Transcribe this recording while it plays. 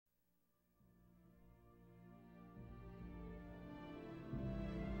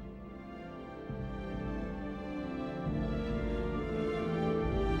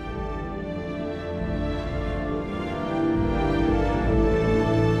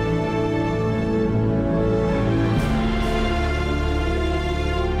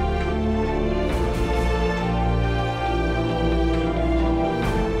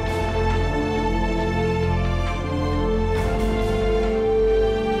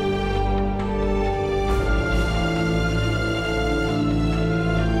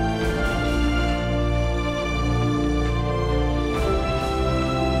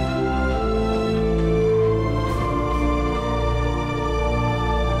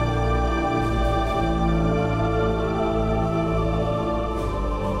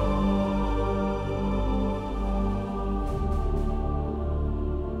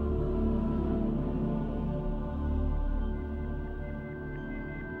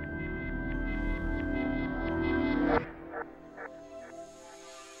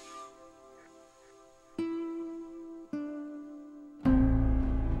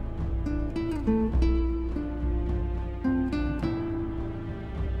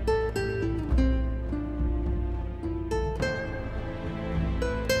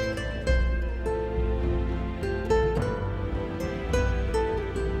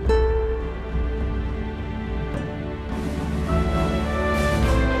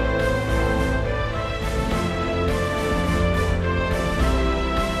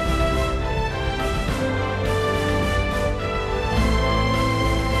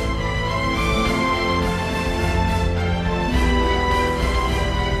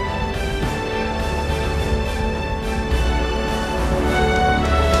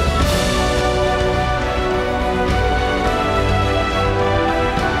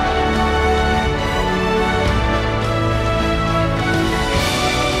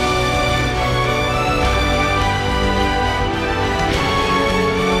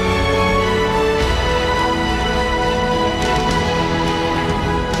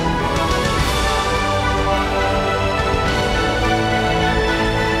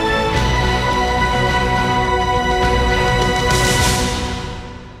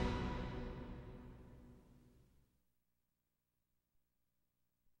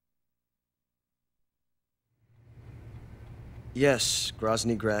Yes,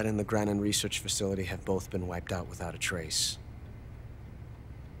 Grozny Grad and the Granin Research Facility have both been wiped out without a trace.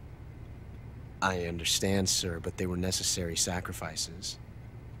 I understand, sir, but they were necessary sacrifices.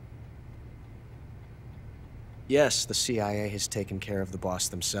 Yes, the CIA has taken care of the boss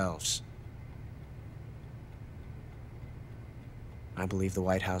themselves. I believe the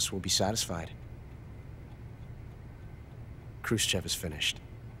White House will be satisfied. Khrushchev is finished.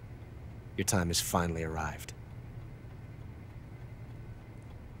 Your time has finally arrived.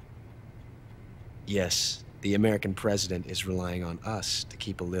 Yes, the American president is relying on us to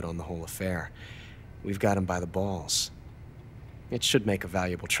keep a lid on the whole affair. We've got him by the balls. It should make a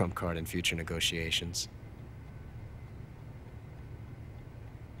valuable trump card in future negotiations.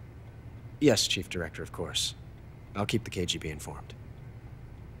 Yes, Chief Director, of course. I'll keep the KGB informed.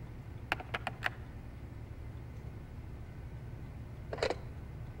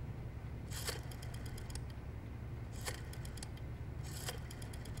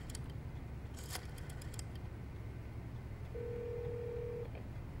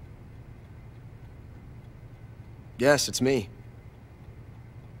 Yes, it's me.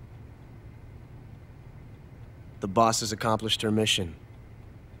 The boss has accomplished her mission.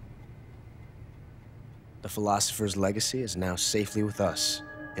 The philosopher's legacy is now safely with us,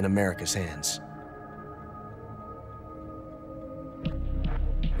 in America's hands.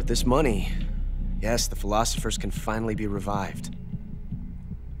 With this money, yes, the philosophers can finally be revived.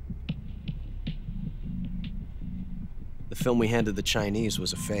 The film we handed the Chinese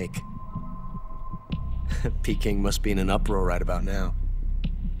was a fake. Peking must be in an uproar right about now.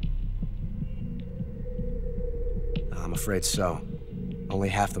 I'm afraid so. Only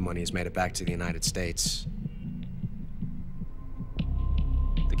half the money has made it back to the United States.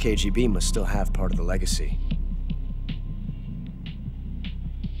 The KGB must still have part of the legacy.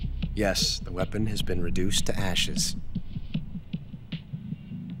 Yes, the weapon has been reduced to ashes.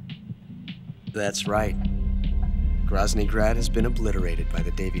 That's right. Grozny Grad has been obliterated by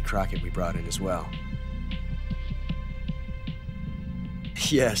the Davy Crockett we brought in as well.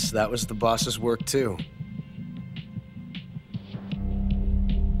 Yes, that was the boss's work too.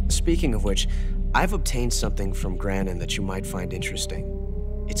 Speaking of which, I've obtained something from Granin that you might find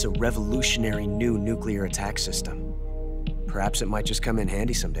interesting. It's a revolutionary new nuclear attack system. Perhaps it might just come in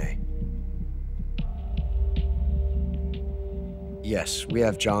handy someday. Yes, we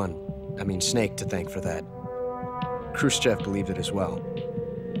have Snake to thank for that. Khrushchev believed it as well.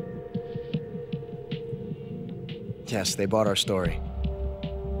 Yes, they bought our story.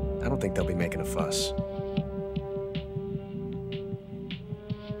 I don't think they'll be making a fuss.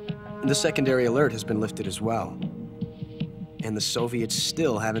 The secondary alert has been lifted as well. And the Soviets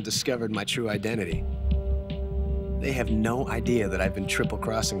still haven't discovered my true identity. They have no idea that I've been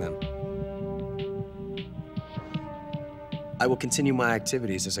triple-crossing them. I will continue my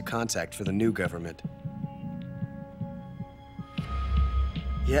activities as a contact for the new government.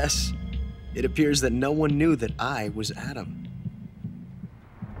 Yes, it appears that no one knew that I was Adam.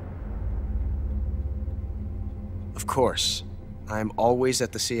 Of course, I'm always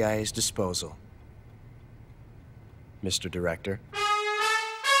at the CIA's disposal, Mr. Director.